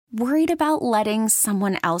Worried about letting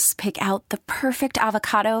someone else pick out the perfect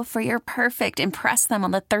avocado for your perfect impress them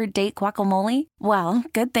on the third date guacamole? Well,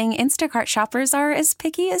 good thing Instacart shoppers are as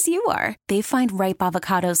picky as you are. They find ripe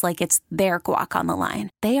avocados like it's their guac on the line.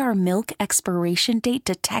 They are milk expiration date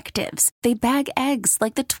detectives. They bag eggs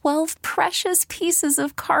like the 12 precious pieces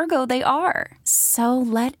of cargo they are. So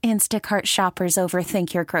let Instacart shoppers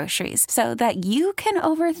overthink your groceries so that you can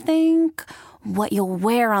overthink what you'll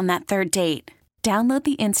wear on that third date. Download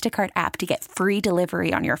the Instacart app to get free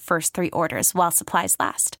delivery on your first 3 orders while supplies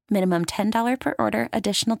last. Minimum $10 per order.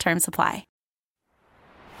 Additional terms apply.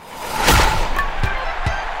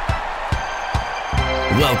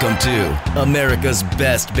 Welcome to America's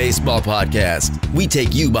Best Baseball Podcast. We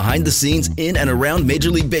take you behind the scenes in and around Major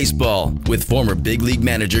League Baseball with former big league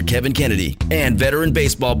manager Kevin Kennedy and veteran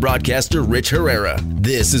baseball broadcaster Rich Herrera.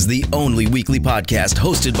 This is the only weekly podcast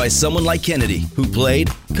hosted by someone like Kennedy who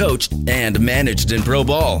played, coached, and managed in pro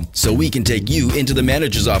ball. So we can take you into the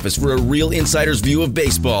manager's office for a real insider's view of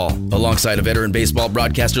baseball, alongside a veteran baseball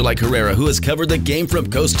broadcaster like Herrera who has covered the game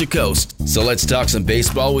from coast to coast. So let's talk some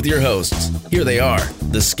baseball with your hosts. Here they are,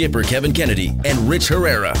 the skipper Kevin Kennedy and Rich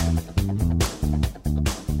Herrera.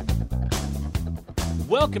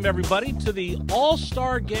 Welcome, everybody, to the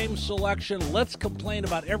All-Star Game Selection Let's Complain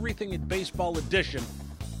About Everything in Baseball edition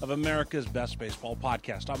of America's Best Baseball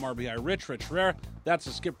Podcast. I'm RBI Rich Herrera. That's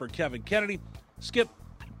the skipper, Kevin Kennedy. Skip,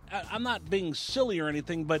 I'm not being silly or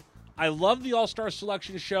anything, but I love the All-Star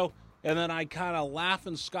Selection show, and then I kind of laugh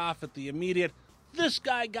and scoff at the immediate, this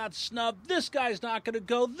guy got snubbed, this guy's not going to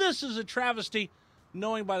go, this is a travesty,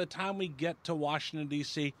 knowing by the time we get to Washington,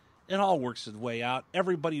 D.C., it all works its way out.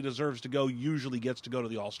 Everybody who deserves to go usually gets to go to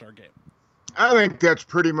the All-Star game. I think that's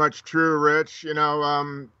pretty much true, Rich. You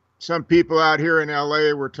know, some people out here in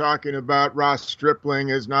L.A. were talking about Ross Stripling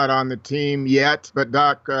is not on the team yet, but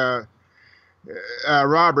Doc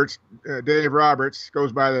Roberts, Dave Roberts,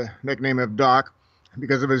 goes by the nickname of Doc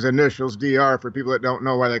because of his initials, DR, for people that don't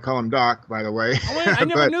know why they call him Doc, by the way. Oh, I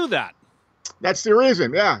never knew that. That's the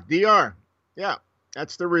reason, yeah, DR. Yeah,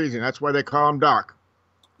 that's the reason. That's why they call him Doc.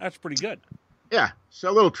 That's pretty good. Yeah, so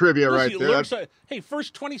a little trivia right there. Hey,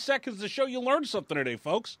 first 20 seconds of the show, you learned something today,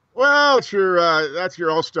 folks. Well, that's your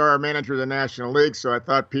all-star manager of the National League, so I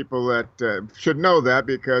thought people that should know that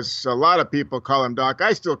because a lot of people call him Doc.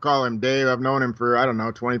 I still call him Dave. I've known him for,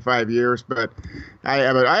 25 years, but I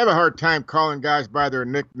have a hard time calling guys by their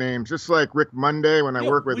nicknames, just like Rick Monday when I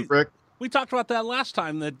work with Rick. We talked about that last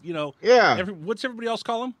time that, what's everybody else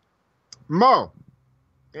call him? Mo.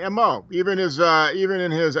 Yeah, Mo. Even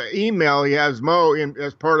in his email, he has Mo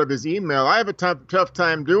as part of his email. I have a tough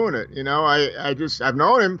time doing it. You know, I've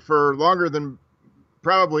known him for longer than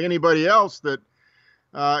probably anybody else that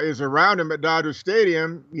is around him at Dodger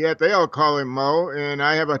Stadium. Yet they all call him Mo, and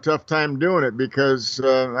I have a tough time doing it because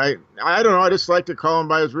I don't know. I just like to call him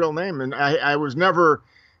by his real name, and I was never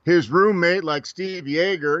his roommate like Steve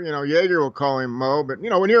Yeager. You know, Yeager will call him Mo, but,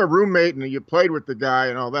 when you're a roommate and you played with the guy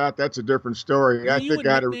and all that, that's a different story. Are you a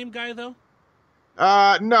nickname guy, though?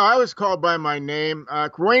 No, I was called by my name.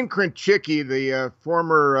 Wayne Krenchicki, the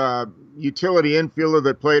former utility infielder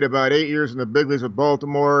that played about 8 years in the big leagues with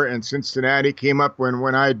Baltimore and Cincinnati, came up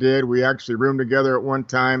when I did. We actually roomed together at one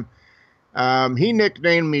time. He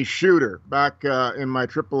nicknamed me Shooter back in my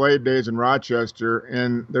AAA days in Rochester,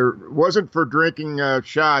 and there wasn't for drinking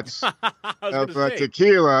shots of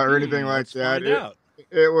tequila or anything like that.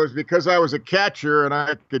 It was because I was a catcher and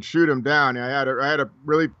I could shoot him down. I had a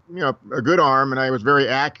really a good arm and I was very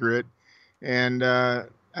accurate, and I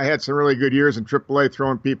had some really good years in AAA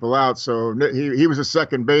throwing people out. So he was a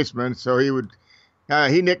second baseman, so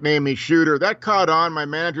he nicknamed me Shooter. That caught on. My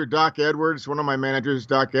manager, Doc Edwards, one of my managers,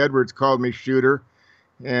 Doc Edwards, called me Shooter.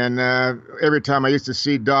 And every time I used to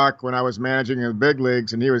see Doc when I was managing in the big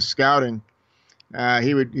leagues and he was scouting,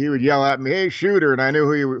 he would yell at me, "Hey, Shooter!" And I knew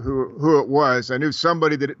who it was. I knew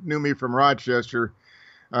somebody that knew me from Rochester,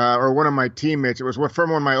 or one of my teammates. It was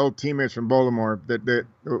from one of my old teammates from Baltimore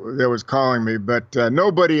that was calling me. But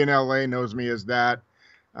nobody in L.A. knows me as that.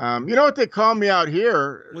 You know what they call me out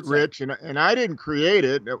here, Rich, and I didn't create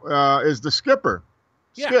it, is the skipper.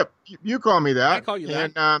 Yeah. Skip, you call me that. I call you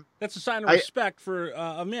that. And, that's a sign of respect for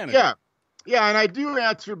a manager. Yeah, and I do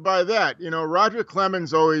answer by that. Roger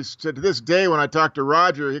Clemens always, to this day, when I talk to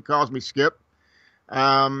Roger, he calls me Skip.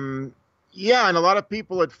 And a lot of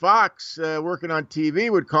people at Fox working on TV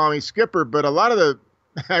would call me Skipper, but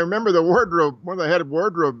I remember one of the head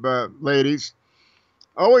wardrobe ladies,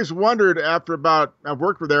 always wondered I've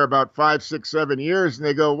worked with her about 5, 6, 7 years, and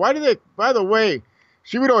they go, by the way,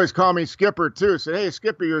 she would always call me Skipper too. Said, "Hey,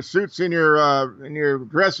 Skipper, your suit's in your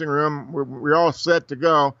dressing room. We're all set to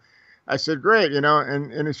go." I said, great,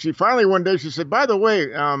 and she finally one day, she said, by the way,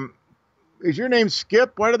 is your name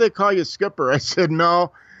Skip? Why do they call you Skipper? I said,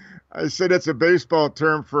 no. I said, it's a baseball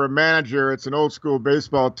term for a manager. It's an old school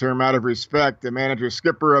baseball term out of respect. The manager,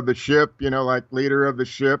 skipper of the ship, like leader of the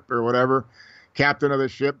ship or whatever, captain of the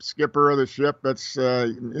ship, skipper of the ship. It's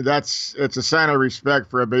a sign of respect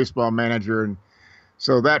for a baseball manager. And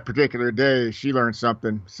so that particular day, she learned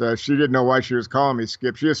something. So she didn't know why she was calling me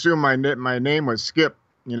Skip. She assumed my name was Skip,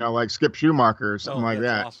 like Skip Schumacher or something like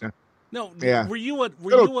that. Awesome. No, yeah. Were you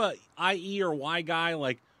a IE or Y guy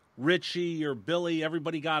like Richie or Billy?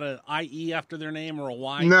 Everybody got an IE after their name or a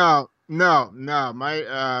Y? No.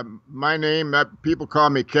 My name, people call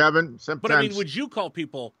me Kevin. Sometimes, but I mean, would you call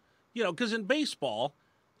people, because in baseball,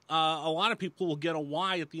 a lot of people will get a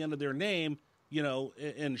Y at the end of their name,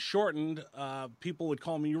 and shortened. People would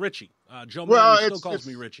call me Richie. Joe Manning still calls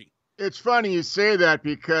me Richie. It's funny you say that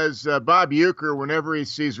because Bob Uecker, whenever he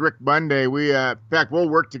sees Rick Bunday, in fact, we'll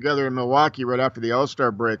work together in Milwaukee right after the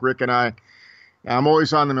All-Star break. Rick and I'm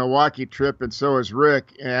always on the Milwaukee trip, and so is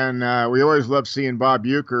Rick. And we always love seeing Bob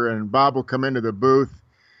Uecker, and Bob will come into the booth,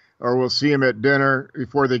 or we'll see him at dinner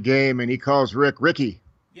before the game, and he calls Ricky.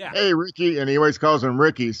 Yeah. Hey, Ricky, and he always calls him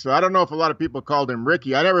Ricky. So I don't know if a lot of people called him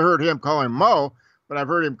Ricky. I never heard him call him Mo, but I've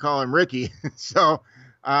heard him call him Ricky. So,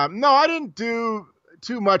 no, I didn't do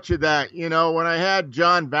too much of that. When I had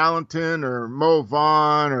John Valentin or Mo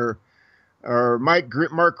Vaughn or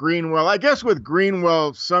Mark Greenwell, I guess with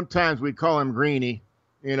Greenwell, sometimes we call him Greeny,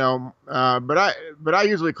 but I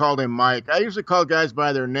usually called him Mike. I usually call guys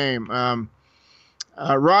by their name.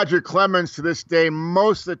 Roger Clemens, to this day,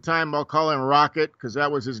 most of the time I'll call him Rocket because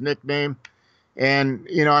that was his nickname. And,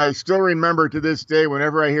 I still remember to this day,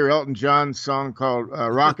 whenever I hear Elton John's song called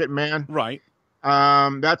Rocket Man. Right.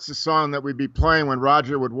 That's the song that we'd be playing when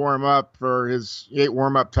Roger would warm up for his 8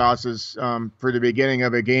 warm-up tosses for the beginning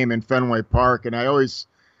of a game in Fenway Park. And I always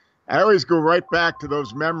go right back to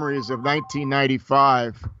those memories of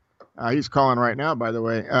 1995. He's calling right now, by the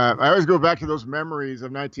way. I always go back to those memories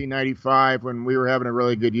of 1995 when we were having a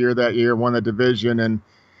really good year that year, won the division, and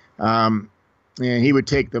he would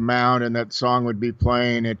take the mound and that song would be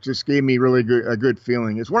playing. It just gave me a good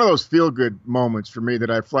feeling. It's one of those feel-good moments for me that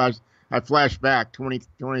I flash back 20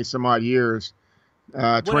 some odd years.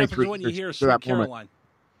 What happens when you hear Sweet Caroline?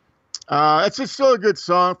 It's just still a good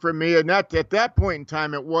song for me. And at that point in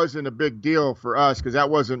time, it wasn't a big deal for us because that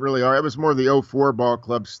wasn't really it was more the 04 ball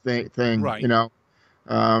clubs thing, right.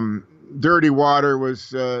 Dirty Water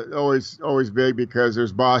was always big because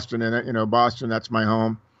there's Boston in it. Boston, that's my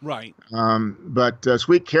home. Right. But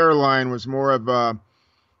Sweet Caroline was more of a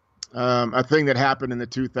thing that happened in the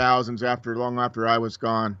 2000s long after I was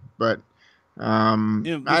gone. But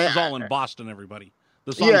this is all in Boston, everybody.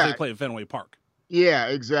 The songs they play at Fenway Park. Yeah,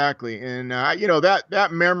 exactly. And that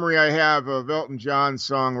memory I have of Elton John's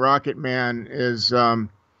song Rocket Man is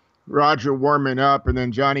Roger warming up and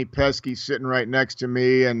then Johnny Pesky sitting right next to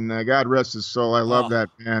me, and God rest his soul, I love that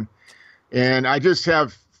man. And I just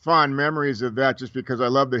have fond memories of that just because I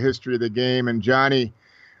love the history of the game. And Johnny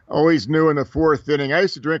always knew in the 4th inning. I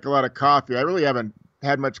used to drink a lot of coffee. I really haven't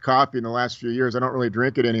had much coffee in the last few years. I don't really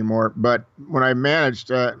drink it anymore. But when I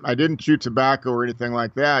managed, I didn't chew tobacco or anything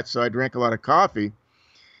like that, so I drank a lot of coffee.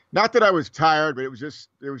 Not that I was tired, but it was just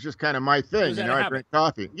kind of my thing. I drank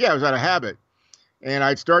coffee. Yeah, it was out of habit. And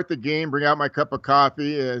I'd start the game, bring out my cup of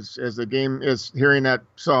coffee as the game is hearing that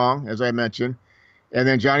song, as I mentioned. And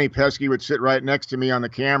then Johnny Pesky would sit right next to me on the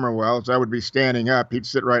camera well, as I would be standing up. He'd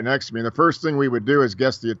sit right next to me. And the first thing we would do is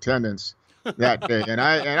guess the attendance that day. And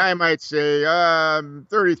I might say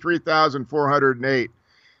 33,408.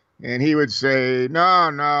 And he would say, no,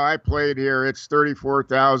 I played here. It's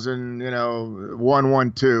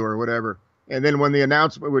 34,112 or whatever. And then when the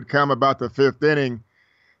announcement would come about the 5th inning,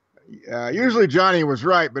 usually Johnny was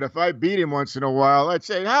right, but if I beat him once in a while, I'd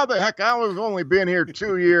say, how the heck, I've only been here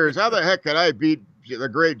 2 years. How the heck could I beat the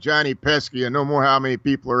great Johnny Pesky and no more how many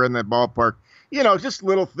people are in that ballpark? Just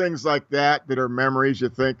little things like that are memories you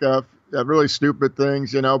think of, really stupid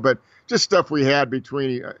things, but just stuff we had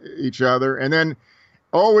between each other. And then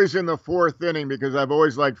always in the 4th inning, because I've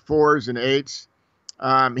always liked 4s and 8s,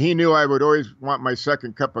 he knew I would always want my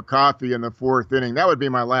second cup of coffee in the 4th inning. That would be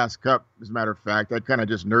my last cup, as a matter of fact. I'd kind of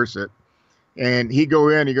just nurse it. And he'd go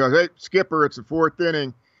in, he goes, hey, Skipper, it's the 4th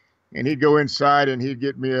inning. And he'd go inside and he'd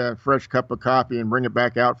get me a fresh cup of coffee and bring it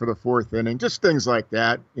back out for the 4th inning. Just things like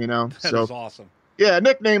that, That is awesome. Yeah,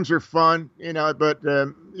 nicknames are fun, but,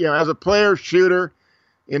 as a player, shooter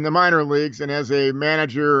in the minor leagues and as a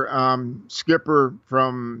manager, skipper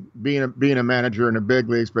from being a manager in the big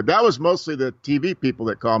leagues. But that was mostly the TV people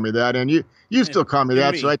that called me that. And you still call me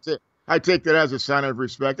that. So I take that as a sign of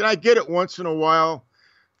respect. And I get it once in a while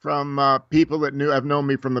from people that have known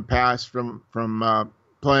me from the past, from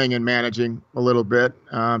playing and managing a little bit.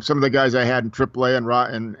 Some of the guys I had in AAA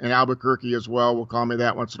and Albuquerque as well will call me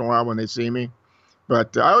that once in a while when they see me.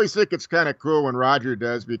 But I always think it's kind of cool when Roger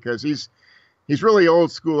does, because he's really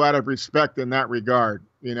old school out of respect in that regard.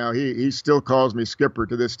 He still calls me Skipper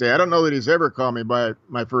to this day. I don't know that he's ever called me by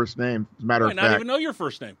my first name, as a matter of fact. I not even know your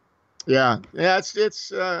first name. Yeah. It's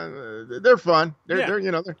they're fun.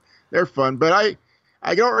 They're fun. But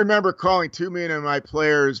I don't remember calling too many of my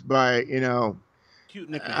players by, cute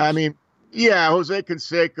nicknames. I mean, yeah, Jose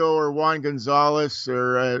Canseco or Juan Gonzalez,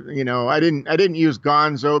 or I didn't use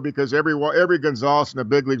Gonzo because every Gonzalez in the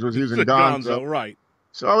big leagues was using Gonzo, right?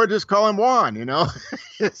 So I would just call him Juan,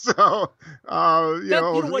 So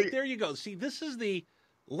there you go. See, this is the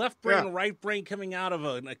left brain, right brain coming out of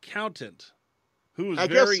an accountant who's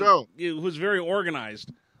very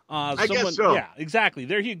organized. I guess so. Yeah, exactly.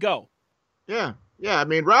 There you go. Yeah. Yeah, I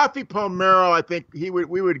mean, Rafi Palmeiro, I think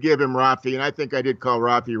we would give him Rafi, and I think I did call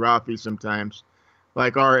Rafi sometimes,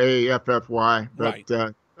 like Raffy, but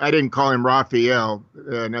right. I didn't call him Raphael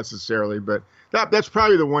necessarily, but that's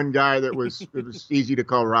probably the one guy that it was easy to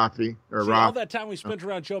call Rafi or Raf. All that time we spent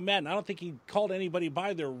around Joe Madden, I don't think he called anybody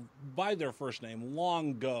by their first name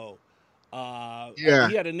long ago. He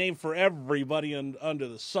had a name for everybody under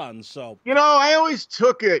the sun. So I always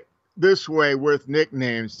took it this way with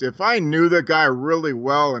nicknames. If I knew the guy really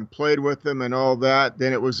well and played with him and all that,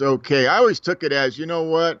 then it was okay. I always took it as, I'm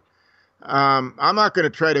not going to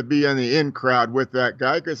try to be in the in crowd with that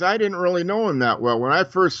guy because I didn't really know him that well. When I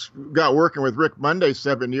first got working with Rick Monday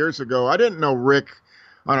 7 years ago, I didn't know Rick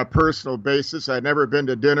on a personal basis. I'd never been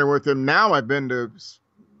to dinner with him. Now I've been to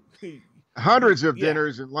hundreds of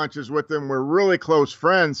dinners and lunches with him. We're really close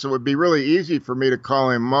friends, so it would be really easy for me to call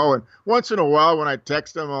him Mo. And once in a while when I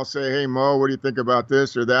text him, I'll say, hey, Mo, what do you think about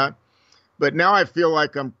this or that? But now I feel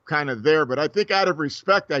like I'm kind of there. But I think out of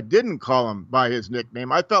respect, I didn't call him by his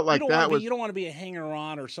nickname. I felt like you don't want to be a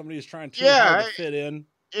hanger-on or somebody who's trying too hard to fit in.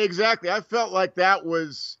 Exactly. I felt like that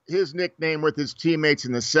was his nickname with his teammates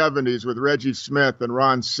in the 70s with Reggie Smith and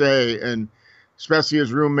Ron Say and especially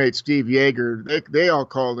his roommate, Steve Yeager. They all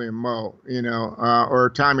called him Mo,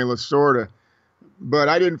 or Tommy Lasorda. But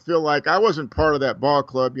I didn't feel like I wasn't part of that ball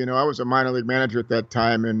club. I was a minor league manager at that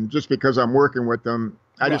time. And just because I'm working with them,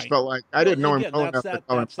 I just felt like I didn't know him well enough to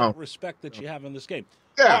call him Mo. That respect that you have in this game.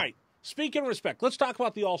 Yeah. All right. Speaking of respect, let's talk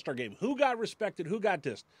about the All-Star game. Who got respected? Who got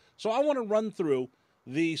dissed? So I want to run through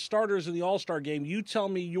the starters in the All-Star game. You tell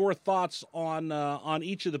me your thoughts on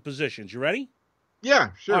each of the positions. You ready?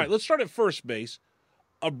 Yeah, sure. All right, let's start at first base.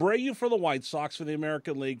 Abreu for the White Sox for the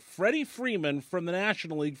American League. Freddie Freeman from the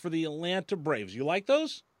National League for the Atlanta Braves. You like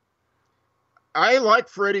those? I like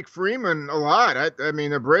Freddie Freeman a lot. I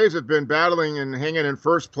mean, the Braves have been battling and hanging in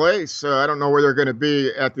first place. I don't know where they're going to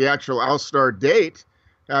be at the actual All-Star date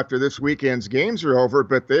after this weekend's games are over,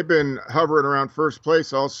 but they've been hovering around first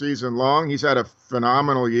place all season long. He's had a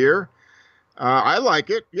phenomenal year. I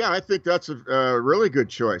like it. Yeah, I think that's a really good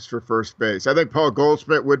choice for first base. I think Paul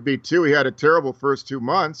Goldschmidt would be too. He had a terrible first 2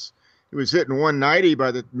 months. He was hitting 190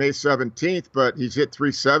 by the May 17th, but he's hit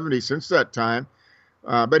 370 since that time.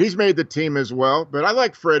 But he's made the team as well. But I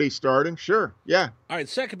like Freddie starting. Sure. Yeah. All right,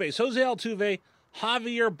 second base, Jose Altuve,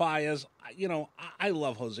 Javier Baez. I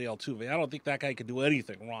love Jose Altuve. I don't think that guy could do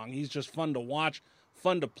anything wrong. He's just fun to watch,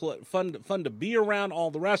 fun to play, fun to be around,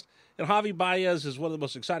 all the rest. And Javi Baez is one of the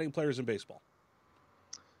most exciting players in baseball.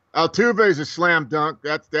 Altuve is a slam dunk.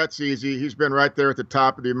 That's easy. He's been right there at the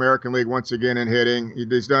top of the American League once again in hitting.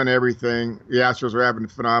 He's done everything. The Astros are having a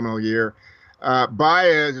phenomenal year.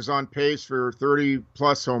 Baez is on pace for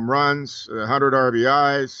 30-plus home runs, 100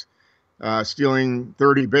 RBIs, stealing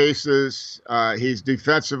 30 bases. He's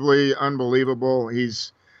defensively unbelievable.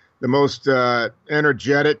 He's the most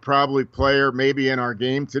energetic probably player maybe in our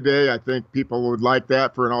game today. I think people would like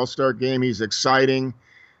that for an all-star game. He's exciting.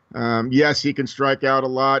 Yes, he can strike out a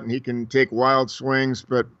lot and he can take wild swings,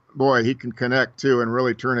 but boy, he can connect too and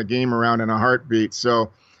really turn a game around in a heartbeat.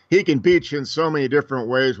 So he can beat you in so many different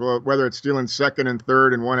ways, whether it's stealing second and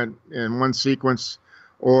third in one sequence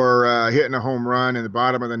or hitting a home run in the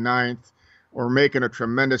bottom of the ninth or making a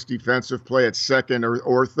tremendous defensive play at second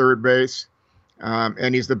or third base.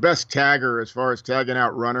 And he's the best tagger as far as tagging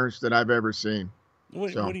out runners that I've ever seen.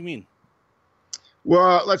 What do you mean?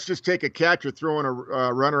 Well, let's just take a catcher throwing a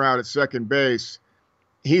runner out at second base.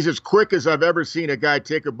 He's as quick as I've ever seen a guy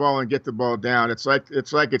take a ball and get the ball down. It's like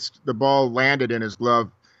the ball landed in his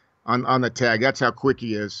glove on the tag. That's how quick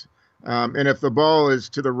he is. And if the ball is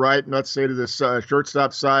to the right, let's say to the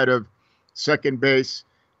shortstop side of second base,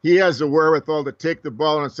 he has the wherewithal to take the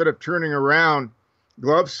ball and instead of turning around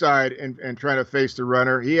glove side and trying to face the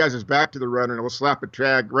runner, he has his back to the runner and will slap a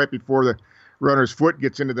tag right before the runner's foot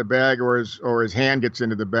gets into the bag or his hand gets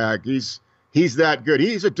into the bag. He's that good.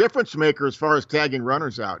 He's a difference maker as far as tagging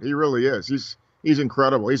runners out. He really is. He's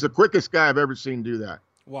incredible. He's the quickest guy I've ever seen do that.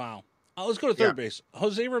 Wow. Let's go to third base.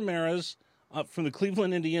 Jose Ramirez from the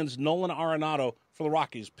Cleveland Indians, Nolan Arenado for the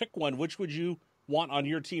Rockies. Pick one. Which would you want on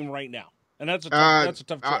your team right now? And that's a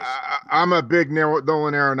tough choice. I'm a big Nolan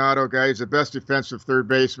Arenado guy. He's the best defensive third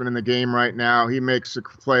baseman in the game right now. He makes the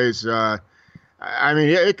plays.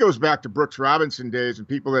 It goes back to Brooks Robinson days, and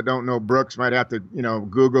people that don't know Brooks might have to,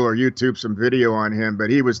 Google or YouTube some video on him, but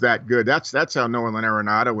he was that good. That's how Nolan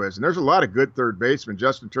Arenado is. And there's a lot of good third basemen.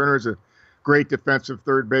 Justin Turner is a great defensive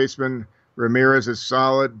third baseman. Ramirez is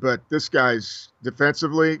solid, but this guy's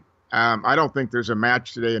defensively, I don't think there's a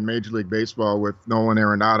match today in Major League Baseball with Nolan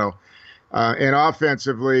Arenado. And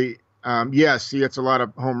offensively, yes, he hits a lot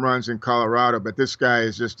of home runs in Colorado, but this guy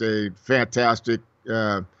is just a fantastic,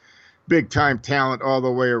 big-time talent all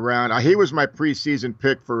the way around. He was my preseason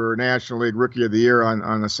pick for National League Rookie of the Year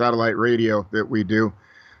on the satellite radio that we do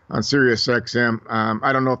on Sirius XM.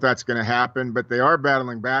 I don't know if that's going to happen, but they are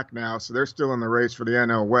battling back now, so they're still in the race for the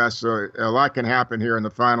NL West. So a lot can happen here in the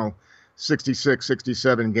final 66,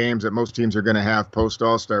 67 games that most teams are going to have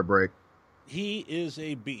post-All-Star break. He is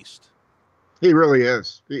a beast. He really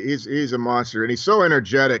is. He's a monster, and he's so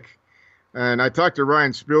energetic. And I talked to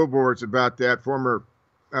Ryan Spielborgs about that, former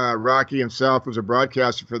Rocky himself, was a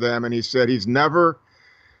broadcaster for them, and he said he's never,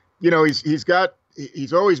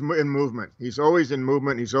 he's always in movement. He's always in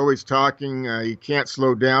movement. He's always talking. He can't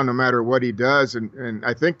slow down no matter what he does, and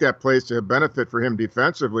I think that plays to a benefit for him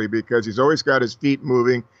defensively because he's always got his feet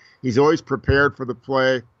moving. He's always prepared for the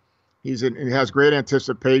play. He has great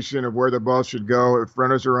anticipation of where the ball should go, if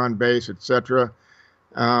runners are on base, etc.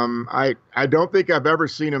 I don't think I've ever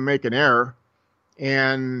seen him make an error.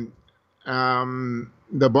 And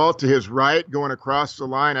the ball to his right going across the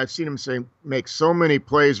line, I've seen him make so many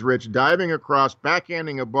plays, Rich, diving across,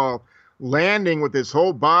 backhanding a ball, landing with his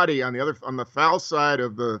whole body on the foul side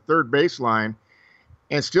of the third baseline,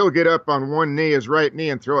 and still get up on one knee, his right knee,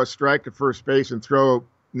 and throw a strike to first base and throw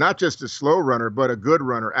not just a slow runner, but a good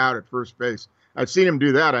runner out at first base. I've seen him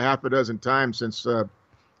do that a half a dozen times since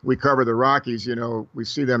we cover the Rockies. We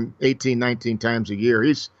see them 18, 19 times a year.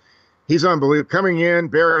 He's unbelievable. Coming in,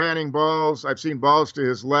 barehanding balls. I've seen balls to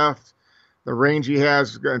his left. The range he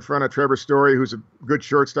has in front of Trevor Story, who's a good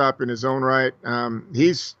shortstop in his own right.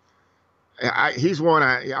 He's one,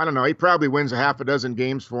 I don't know, he probably wins a half a dozen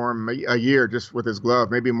games for him a year just with his glove,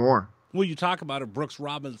 maybe more. Well, you talk about a Brooks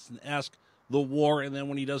Robinson-esque, the WAR, and then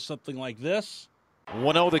when he does something like this.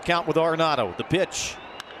 1-0 the count with Arenado. The pitch.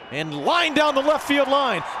 And line down the left field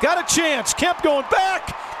line. Got a chance. Kemp going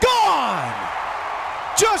back. Gone!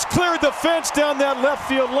 Just cleared the fence down that left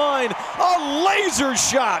field line. A laser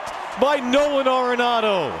shot by Nolan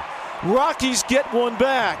Arenado. Rockies get one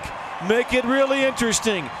back. Make it really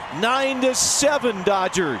interesting. 9-7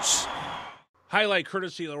 Dodgers. Highlight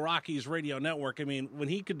courtesy of the Rockies Radio Network. When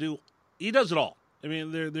he does it all.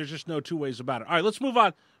 There's just no two ways about it. All right, let's move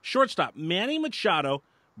on. Shortstop, Manny Machado,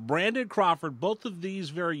 Brandon Crawford, both of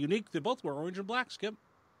these very unique. They both wear orange and black, Skip.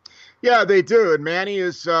 Yeah, they do. And Manny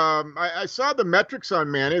is, I saw the metrics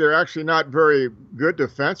on Manny. They're actually not very good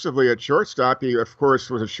defensively at shortstop. He, of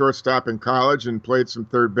course, was a shortstop in college and played some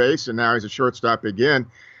third base, and now he's a shortstop again.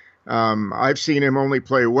 I've seen him only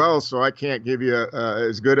play well, so I can't give you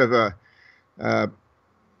as good of a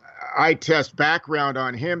eye test background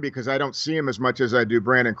on him because I don't see him as much as I do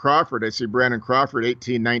Brandon Crawford. I see Brandon Crawford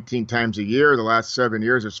 18, 19 times a year, the last 7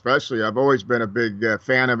 years especially. I've always been a big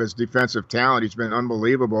fan of his defensive talent. He's been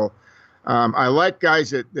unbelievable. I like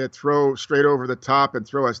guys that throw straight over the top and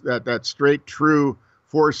throw that straight, true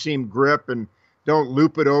four-seam grip and don't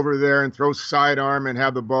loop it over there and throw sidearm and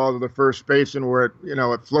have the ball to the first baseman where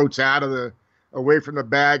it floats out of away from the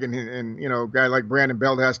bag and a guy like Brandon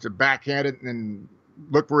Belt has to backhand it and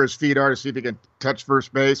look where his feet are to see if he can touch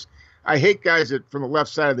first base. I hate guys from the left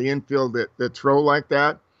side of the infield that throw like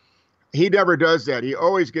that. He never does that. He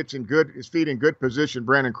always gets his feet in good position,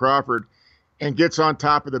 Brandon Crawford, and gets on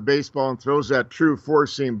top of the baseball and throws that true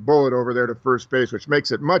four-seam bullet over there to first base, which makes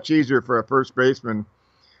it much easier for a first baseman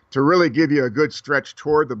to really give you a good stretch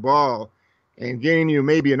toward the ball and gain you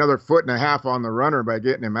maybe another 1.5 feet on the runner by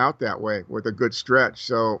getting him out that way with a good stretch.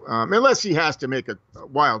 So unless he has to make a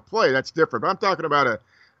wild play, that's different. But I'm talking about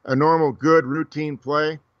a normal, good routine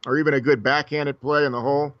play or even a good backhanded play in the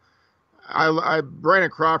hole.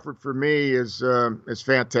 Brandon Crawford for me is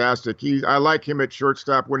fantastic. I like him at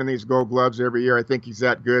shortstop winning these Gold Gloves every year. I think he's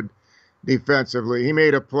that good defensively. He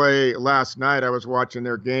made a play last night. I was watching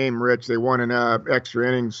their game, Rich. They won in extra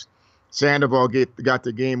innings. Sandoval got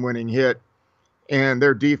the game-winning hit, and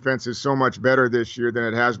their defense is so much better this year than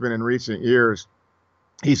it has been in recent years.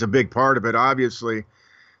 He's a big part of it, obviously.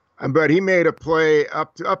 But he made a play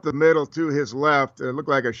up the middle to his left. It looked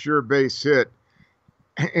like a sure base hit.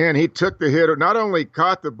 And he took the hit, not only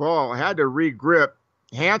caught the ball, had to re-grip.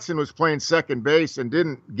 Hansen was playing second base and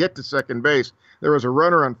didn't get to second base. There was a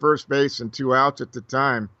runner on first base and 2 outs at the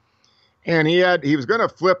time. And he was going to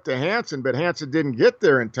flip to Hansen, but Hansen didn't get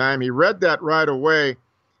there in time. He read that right away.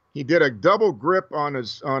 He did a double grip on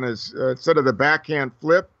his instead of the backhand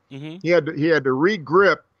flip. Mm-hmm. He had to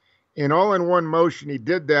re-grip. In all-in-one motion, he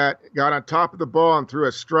did that, got on top of the ball and threw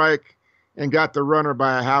a strike and got the runner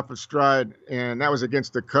by a half a stride, and that was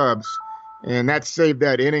against the Cubs. And that saved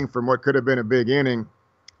that inning from what could have been a big inning.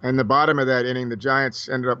 And the bottom of that inning, the Giants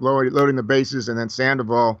ended up loading the bases, and then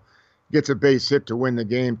Sandoval gets a base hit to win the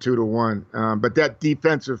game 2-1. But that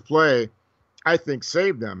defensive play, I think,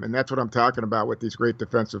 saved them, and that's what I'm talking about with these great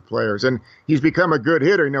defensive players. And he's become a good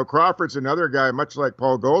hitter. You know, Crawford's another guy, much like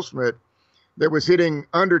Paul Goldschmidt, that was hitting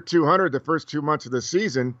under 200 the first 2 months of the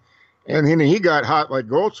season. And then he got hot like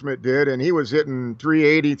Goldschmidt did, and he was hitting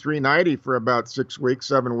 380, 390 for about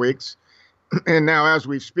 7 weeks. And now as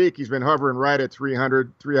we speak, he's been hovering right at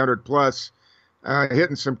 300 plus,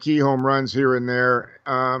 hitting some key home runs here and there.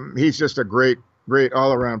 He's just a great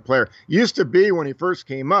all-around player. Used to be when he first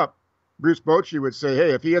came up, Bruce Bochy would say,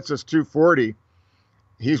 hey, if he hits us 240,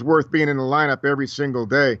 he's worth being in the lineup every single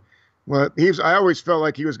day. Well, I always felt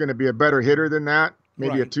like he was going to be a better hitter than that,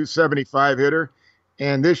 maybe a 275 hitter.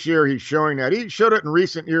 And this year he's showing that. He showed it in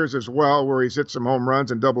recent years as well, where he's hit some home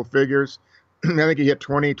runs in double figures. I think he hit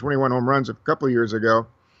 21 home runs a couple of years ago.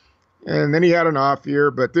 And then he had an off year,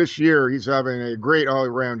 but this year he's having a great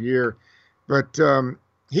all-around year. But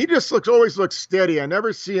he just always looks steady. I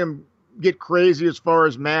never see him get crazy as far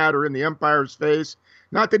as mad or in the umpire's face.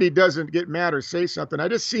 Not that he doesn't get mad or say something. I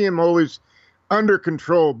just see him always under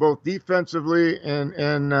control, both defensively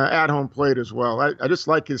and at home plate as well. I just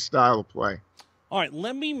like his style of play. All right,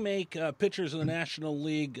 let me make pitchers in the National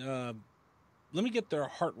League, let me get their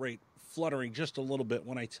heart rate fluttering just a little bit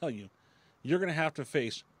when I tell you you're going to have to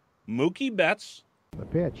face Mookie Betts. The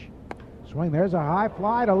pitch. Swing, there's a high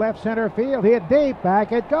fly to left center field. Hit deep,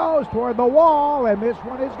 back it goes toward the wall, and this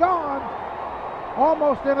one is gone.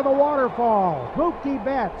 Almost into the waterfall. Mookie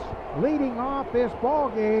Betts leading off this ball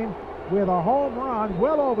game with a home run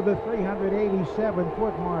well over the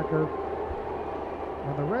 387-foot marker.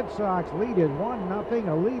 And the Red Sox lead it 1-0,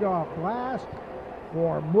 a leadoff blast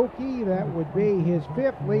for Mookie. That would be his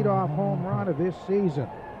 5th leadoff home run of this season.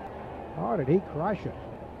 Oh, did he crush it.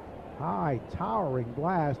 High, towering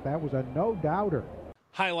blast. That was a no-doubter.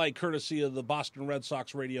 Highlight courtesy of the Boston Red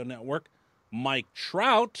Sox radio network. Mike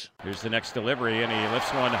Trout. Here's the next delivery, and he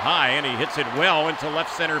lifts one high, and he hits it well into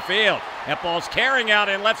left center field. That ball's carrying out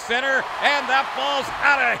in left center, and that ball's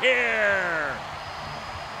out of here.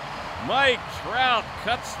 Mike Trout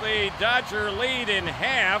cuts the Dodger lead in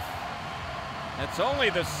half. That's only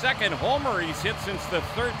the second homer he's hit since the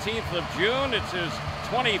 13th of June. It's his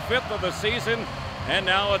 25th of the season, and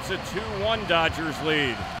now it's a 2-1 Dodgers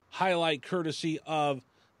lead. Highlight courtesy of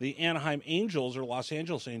the Anaheim Angels, or Los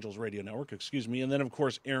Angeles Angels radio network, and then, of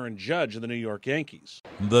course, Aaron Judge of the New York Yankees.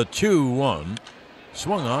 The 2-1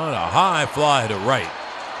 swung on, a high fly to right.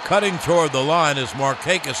 Cutting toward the line is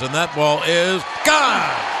Markakis, and that ball is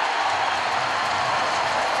gone!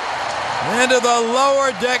 Into the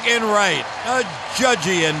lower deck in right. A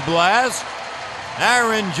Judgian blast.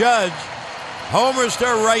 Aaron Judge homers to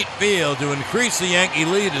right field to increase the Yankee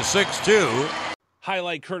lead to 6-2.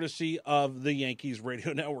 Highlight courtesy of the Yankees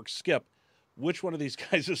radio network. Skip, which one of these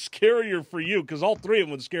guys is scarier for you? Because all three of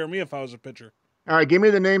them would scare me if I was a pitcher. All right, give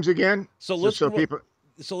me the names again. So let's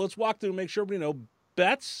walk through and make sure we know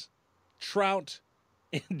Betts, Trout,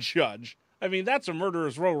 and Judge. I mean, that's a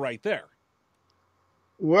murderer's row right there.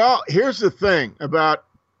 Well, here's the thing about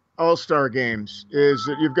all-star games is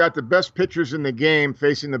that you've got the best pitchers in the game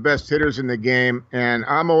facing the best hitters in the game, and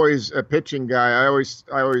I'm always a pitching guy. I always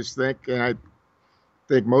think, and I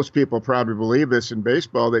think most people probably believe this in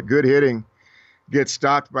baseball, that good hitting gets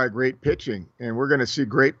stopped by great pitching, and we're going to see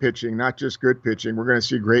great pitching, not just good pitching. We're going to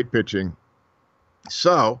see great pitching.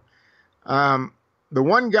 So, the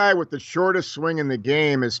one guy with the shortest swing in the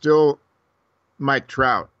game is still Mike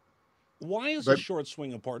Trout. Why is a short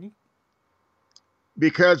swing important?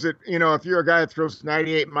 Because if you're a guy that throws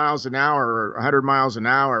 98 miles an hour or 100 miles an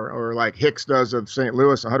hour, or like Hicks does of St.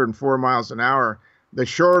 Louis, 104 miles an hour, the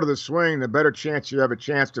shorter the swing, the better chance you have a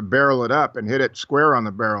chance to barrel it up and hit it square on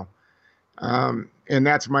the barrel. And And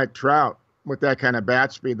that's Mike Trout with that kind of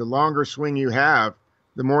bat speed. The longer swing you have,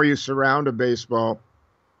 the more you surround a baseball,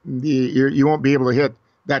 you won't be able to hit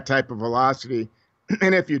that type of velocity.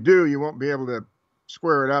 And if you do, you won't be able to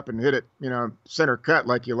square it up and hit it, center cut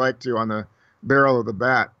like you like to on the barrel of the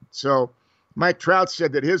bat. So Mike Trout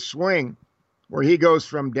said that his swing, where he goes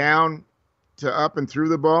from down to up and through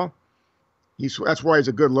the ball, that's why he's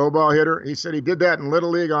a good low ball hitter. He said he did that in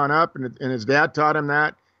Little League on up, and his dad taught him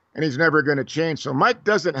that, and he's never going to change. So Mike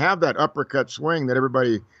doesn't have that uppercut swing that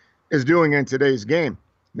everybody is doing in today's game.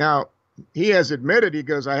 Now, he has admitted, he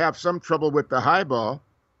goes, I have some trouble with the high ball,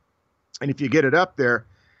 and if you get it up there,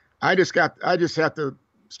 I just have to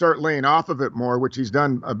start laying off of it more, which he's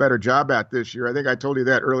done a better job at this year. I think I told you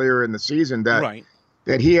that earlier in the season that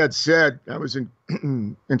he had said, I was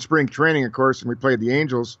in spring training, of course, and we played the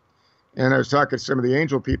Angels, and I was talking to some of the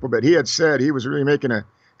Angel people, but he had said he was really making a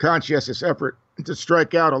conscientious effort to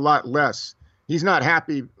strike out a lot less. He's not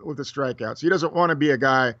happy with the strikeouts. He doesn't want to be a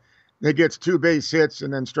guy that gets 2 base hits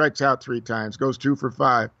and then strikes out 3 times, goes 2 for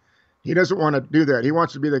 5. He doesn't want to do that. He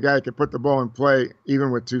wants to be the guy who can put the ball in play even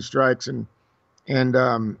with 2 strikes. And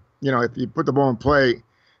if you put the ball in play,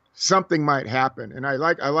 something might happen. And I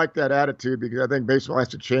like that attitude because I think baseball has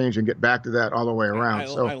to change and get back to that all the way around.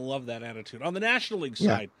 I love that attitude. On the National League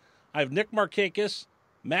side, I have Nick Markakis,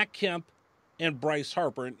 Matt Kemp, and Bryce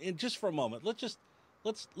Harper. And just for a moment,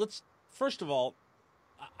 let's first of all,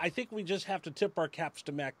 I think we just have to tip our caps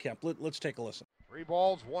to Matt Kemp. Let's take a listen. 3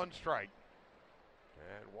 balls, 1 strike,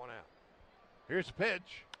 and 1 out. Here's the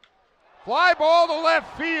pitch. Fly ball to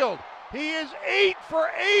left field. He is 8 for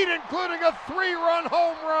 8, including a 3-run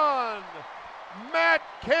home run. Matt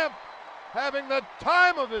Kemp having the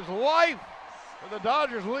time of his life, and the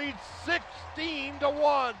Dodgers lead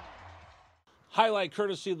 16-1. Highlight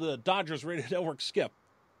courtesy of the Dodgers Radio Network. Skip.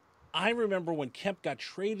 I remember when Kemp got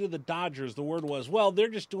traded to the Dodgers, the word was, well, they're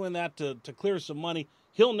just doing that to clear some money.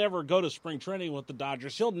 He'll never go to spring training with the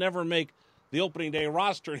Dodgers. He'll never make the opening day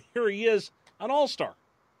roster. And here he is, an all-star.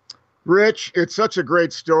 Rich, it's such a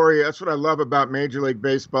great story. That's what I love about Major League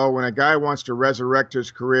Baseball. When a guy wants to resurrect his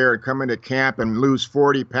career and come into camp and lose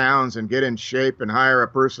 40 pounds and get in shape and hire a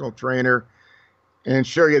personal trainer and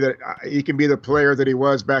show you that he can be the player that he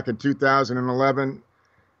was back in 2011,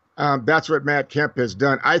 that's what Matt Kemp has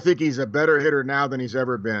done. I think he's a better hitter now than he's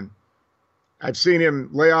ever been. I've seen him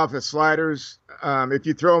lay off his sliders. If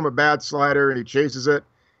you throw him a bad slider and he chases it,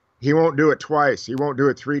 he won't do it twice. He won't do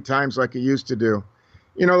it 3 times like he used to do.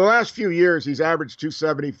 The last few years, he's averaged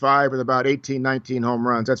 275 with about 18, 19 home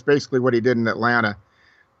runs. That's basically what he did in Atlanta.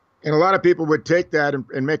 And a lot of people would take that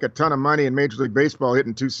and make a ton of money in Major League Baseball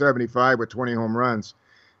hitting 275 with 20 home runs.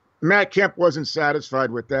 Matt Kemp wasn't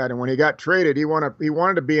satisfied with that. And when he got traded, he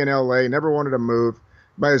wanted to be in L.A., never wanted to move.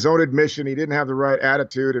 By his own admission, he didn't have the right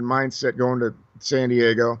attitude and mindset going to San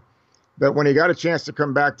Diego. But when he got a chance to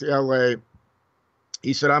come back to L.A.,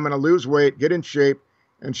 he said, I'm going to lose weight, get in shape,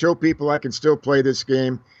 and show people I can still play this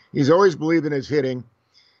game. He's always believed in his hitting.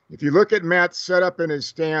 If you look at Matt's setup and his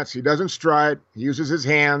stance, he doesn't stride. He uses his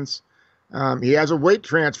hands. He has a weight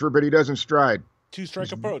transfer, but he doesn't stride.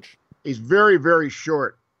 2-strike approach. He's very, very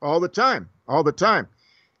short all the time.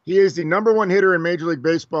 He is the number 1 hitter in Major League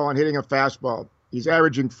Baseball on hitting a fastball. He's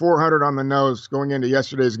averaging 400 on the nose going into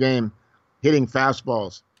yesterday's game, hitting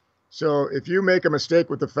fastballs. So if you make a mistake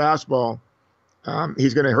with the fastball,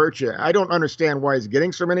 he's going to hurt you. I don't understand why he's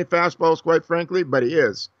getting so many fastballs, quite frankly, but he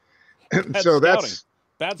is. So that's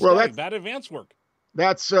bad advance work.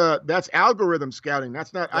 That's algorithm scouting.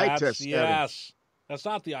 That's not eye test scouting. Yes, that's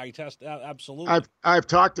not the eye test. Absolutely. I've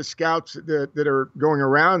talked to scouts that are going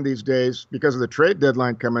around these days because of the trade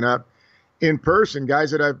deadline coming up in person, guys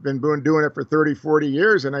that I've been doing it for 30, 40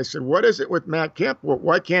 years. And I said, what is it with Matt Kemp?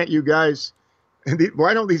 Why can't you guys,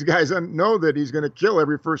 why don't these guys know that he's going to kill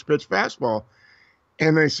every first pitch fastball?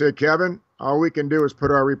 And they said, Kevin, all we can do is put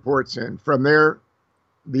our reports in. From there,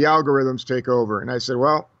 the algorithms take over. And I said,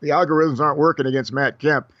 well, the algorithms aren't working against Matt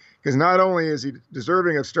Kemp because not only is he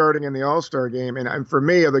deserving of starting in the All-Star game, and for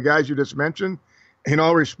me, of the guys you just mentioned, in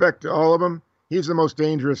all respect to all of them, he's the most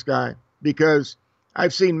dangerous guy because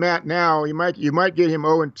I've seen Matt now. You might get him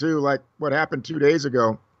 0-2 like what happened 2 days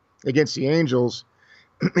ago against the Angels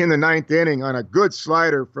in the 9th inning on a good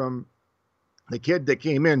slider from the kid that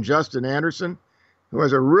came in, Justin Anderson, who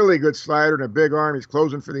has a really good slider and a big arm. He's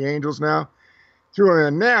closing for the Angels now. Threw in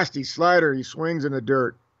a nasty slider. He swings in the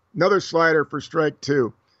dirt. Another slider for strike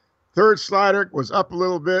 2. Third slider was up a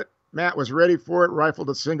little bit. Matt was ready for it, rifled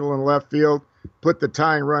a single in left field, put the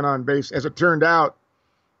tying run on base. As it turned out,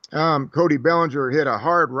 Cody Bellinger hit a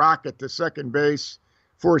hard rocket to second base,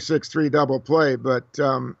 4-6-3 double play. But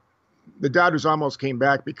the Dodgers almost came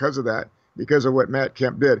back because of that. because of what Matt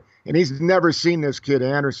Kemp did. And he's never seen this kid,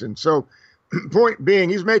 Anderson. So point being,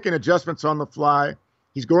 he's making adjustments on the fly.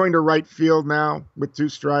 He's going to right field now with 2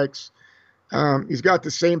 strikes. He's got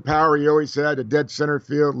the same power he always had, a dead center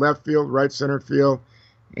field, left field, right center field.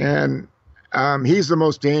 And he's the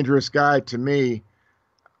most dangerous guy to me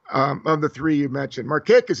of the 3 you mentioned.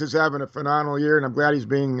 Markakis is having a phenomenal year, and I'm glad he's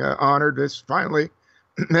being honored this finally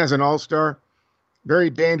as an all-star. Very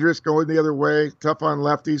dangerous, going the other way, tough on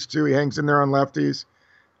lefties too. He hangs in there on lefties.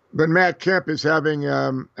 But Matt Kemp is having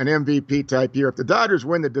an MVP type year. If the Dodgers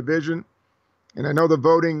win the division, and I know the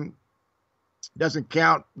voting doesn't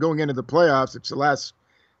count going into the playoffs, it's the last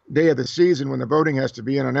day of the season when the voting has to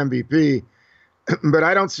be in on MVP. But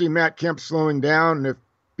I don't see Matt Kemp slowing down. And if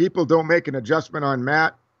people don't make an adjustment on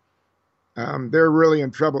Matt, they're really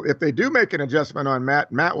in trouble. If they do make an adjustment on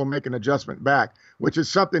Matt, Matt will make an adjustment back, which is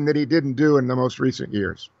something that he didn't do in the most recent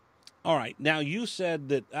years. All right. Now, you said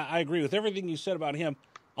that I agree with everything you said about him.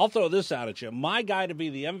 I'll throw this out at you. My guy to be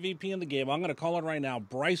the MVP in the game, I'm going to call it right now,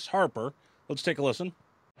 Bryce Harper. Let's take a listen.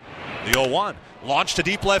 The 0-1, launched to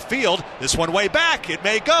deep left field. This one way back. It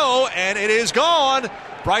may go, and it is gone.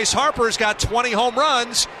 Bryce Harper's got 20 home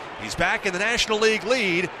runs. He's back in the National League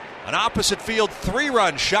lead. An opposite field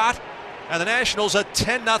 3-run shot, and the Nationals a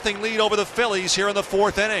 10-0 lead over the Phillies here in the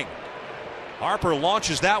 4th inning. Harper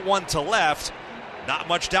launches that one to left. Not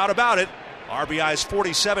much doubt about it. RBIs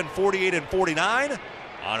 47, 48, and 49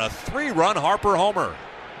 on a 3-run Harper homer.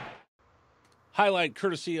 Highlight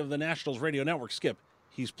courtesy of the Nationals Radio Network. Skip,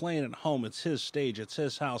 he's playing at home. It's his stage. It's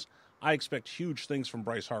his house. I expect huge things from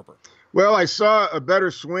Bryce Harper. Well, I saw a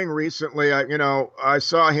better swing recently. I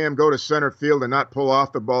saw him go to center field and not pull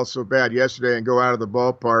off the ball so bad yesterday and go out of the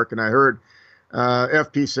ballpark. And I heard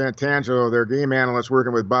FP Santangelo, their game analyst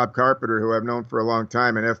working with Bob Carpenter, who I've known for a long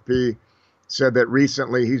time, and FP said that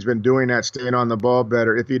recently he's been doing that, staying on the ball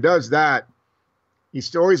better. If he does that, he's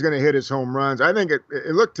still always going to hit his home runs. I think it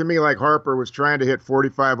looked to me like Harper was trying to hit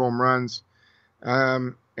 45 home runs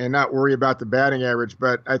and not worry about the batting average.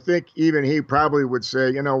 But I think even he probably would say,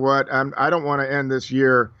 you know what, I don't want to end this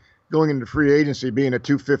year going into free agency being a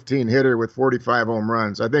 215 hitter with 45 home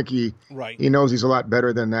runs. I think he knows he's a lot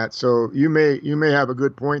better than that. So you may have a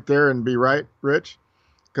good point there and be right, Rich,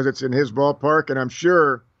 because it's in his ballpark. And I'm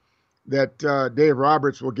sure that Dave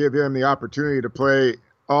Roberts will give him the opportunity to play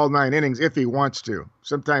all 9 innings if he wants to.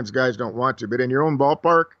 Sometimes guys don't want to, but in your own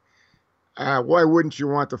ballpark, why wouldn't you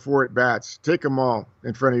want the 4 at-bats? Take them all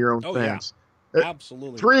in front of your own fans. Yeah.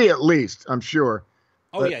 Absolutely. 3 at least, I'm sure.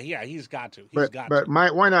 Oh, yeah, he's got to. But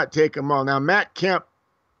why not take them all? Now, Matt Kemp,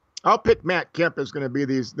 I'll pick Matt Kemp as going to be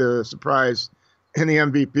the surprise and the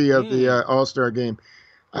MVP of the All-Star game.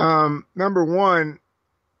 Number one,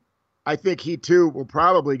 I think he, too, will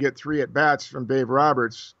probably get 3 at-bats from Dave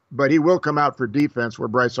Roberts, but he will come out for defense where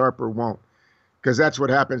Bryce Harper won't, because that's what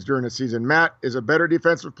happens during the season. Matt is a better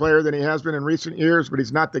defensive player than he has been in recent years, but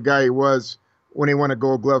he's not the guy he was when he won a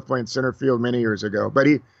Gold Glove playing center field many years ago. But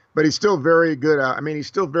he's still very good. He's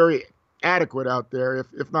still very adequate out there,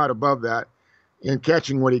 if not above that, in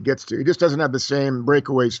catching what he gets to. He just doesn't have the same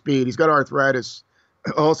breakaway speed. He's got arthritis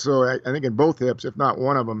also, I think, in both hips, if not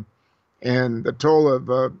one of them. And the toll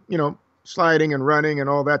of, sliding and running and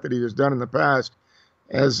all that he has done in the past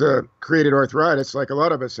has created arthritis like a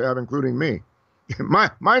lot of us have, including me.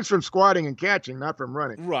 Mine's from squatting and catching, not from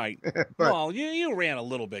running. Right. Well, you ran a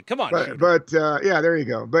little bit. Come on. But there you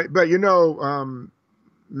go. But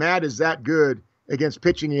Matt is that good against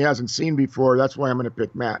pitching he hasn't seen before. That's why I'm going to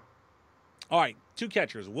pick Matt. All right, 2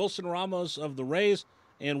 catchers, Wilson Ramos of the Rays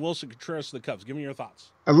and Wilson Contreras of the Cubs. Give me your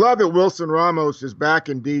thoughts. I love that Wilson Ramos is back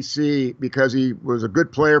in D.C. because he was a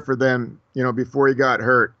good player for them, before he got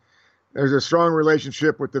hurt. There's a strong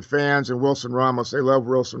relationship with the fans and Wilson Ramos. They love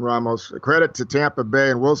Wilson Ramos. Credit to Tampa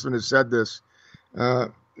Bay, and Wilson has said this,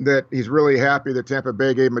 that he's really happy that Tampa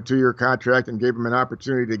Bay gave him a 2-year contract and gave him an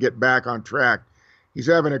opportunity to get back on track. He's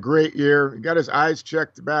having a great year. He got his eyes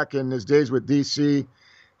checked back in his days with D.C.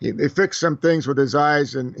 They fixed some things with his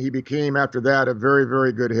eyes, and he became, after that, a very,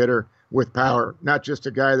 very good hitter with power. Not just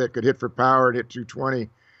a guy that could hit for power and hit 220,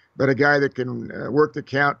 but a guy that can work the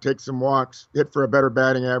count, take some walks, hit for a better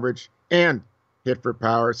batting average, and hit for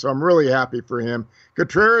power. So I'm really happy for him.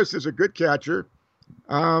 Contreras is a good catcher.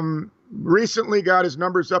 Recently got his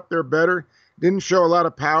numbers up there better. Didn't show a lot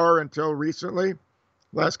of power until recently,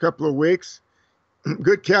 last couple of weeks.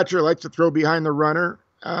 Good catcher, likes to throw behind the runner.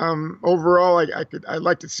 Overall, I'd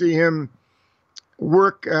like to see him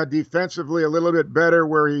work defensively a little bit better,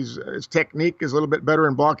 where his technique is a little bit better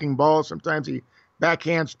in blocking balls. Sometimes he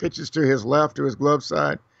backhands pitches to his left, to his glove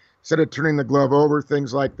side, instead of turning the glove over,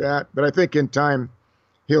 things like that. But I think in time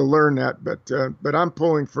he'll learn that. But I'm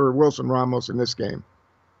pulling for Wilson Ramos in this game.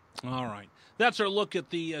 All right. That's our look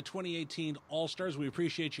at the 2018 All-Stars. We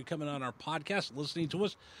appreciate you coming on our podcast, listening to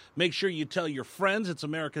us. Make sure you tell your friends. It's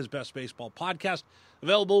America's Best Baseball Podcast.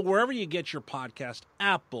 Available wherever you get your podcast,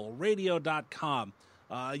 Apple, radio.com.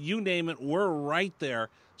 You name it, we're right there.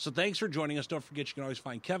 So thanks for joining us. Don't forget, you can always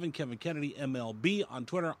find Kevin Kennedy, MLB, on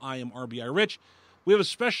Twitter. I am RBI Rich. We have a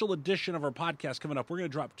special edition of our podcast coming up. We're going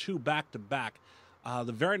to drop 2 back-to-back.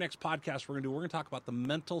 The very next podcast we're going to talk about the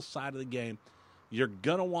mental side of the game. You're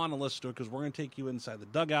going to want to listen to it because we're going to take you inside the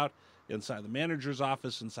dugout, inside the manager's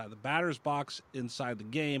office, inside the batter's box, inside the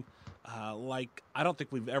game, like I don't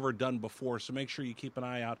think we've ever done before. So make sure you keep an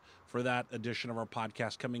eye out for that edition of our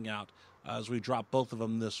podcast coming out as we drop both of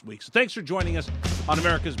them this week. So thanks for joining us on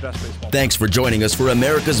America's Best Baseball. Thanks for joining us for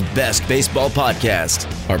America's Best Baseball Podcast.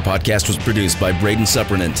 Our podcast was produced by Braden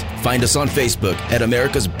Suppernant. Find us on Facebook at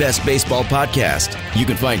America's Best Baseball Podcast. You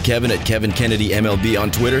can find Kevin at Kevin Kennedy MLB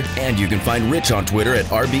on Twitter, and you can find Rich on Twitter at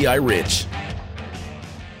RBI Rich.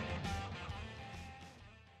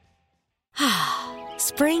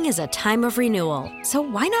 Spring is a time of renewal, so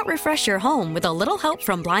why not refresh your home with a little help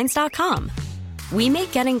from Blinds.com? We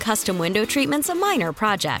make getting custom window treatments a minor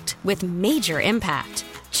project with major impact.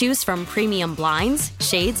 Choose from premium blinds,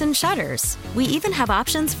 shades, and shutters. We even have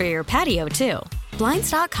options for your patio, too.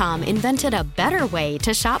 Blinds.com invented a better way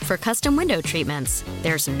to shop for custom window treatments.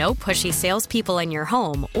 There's no pushy salespeople in your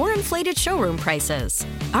home or inflated showroom prices.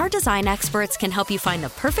 Our design experts can help you find the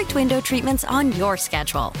perfect window treatments on your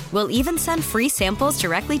schedule. We'll even send free samples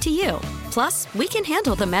directly to you. Plus, we can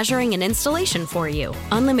handle the measuring and installation for you.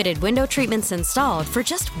 Unlimited window treatments installed for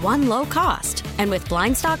just one low cost. And with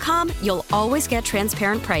Blinds.com, you'll always get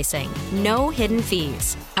transparent pricing. No hidden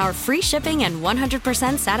fees. Our free shipping and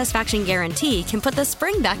 100% satisfaction guarantee can put the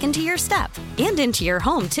spring back into your step and into your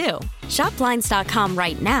home, too. Shop Blinds.com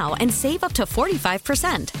right now and save up to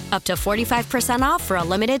 45%. Up to 45% off for a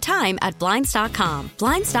limited time at Blinds.com.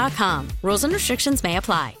 Blinds.com. Rules and restrictions may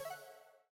apply.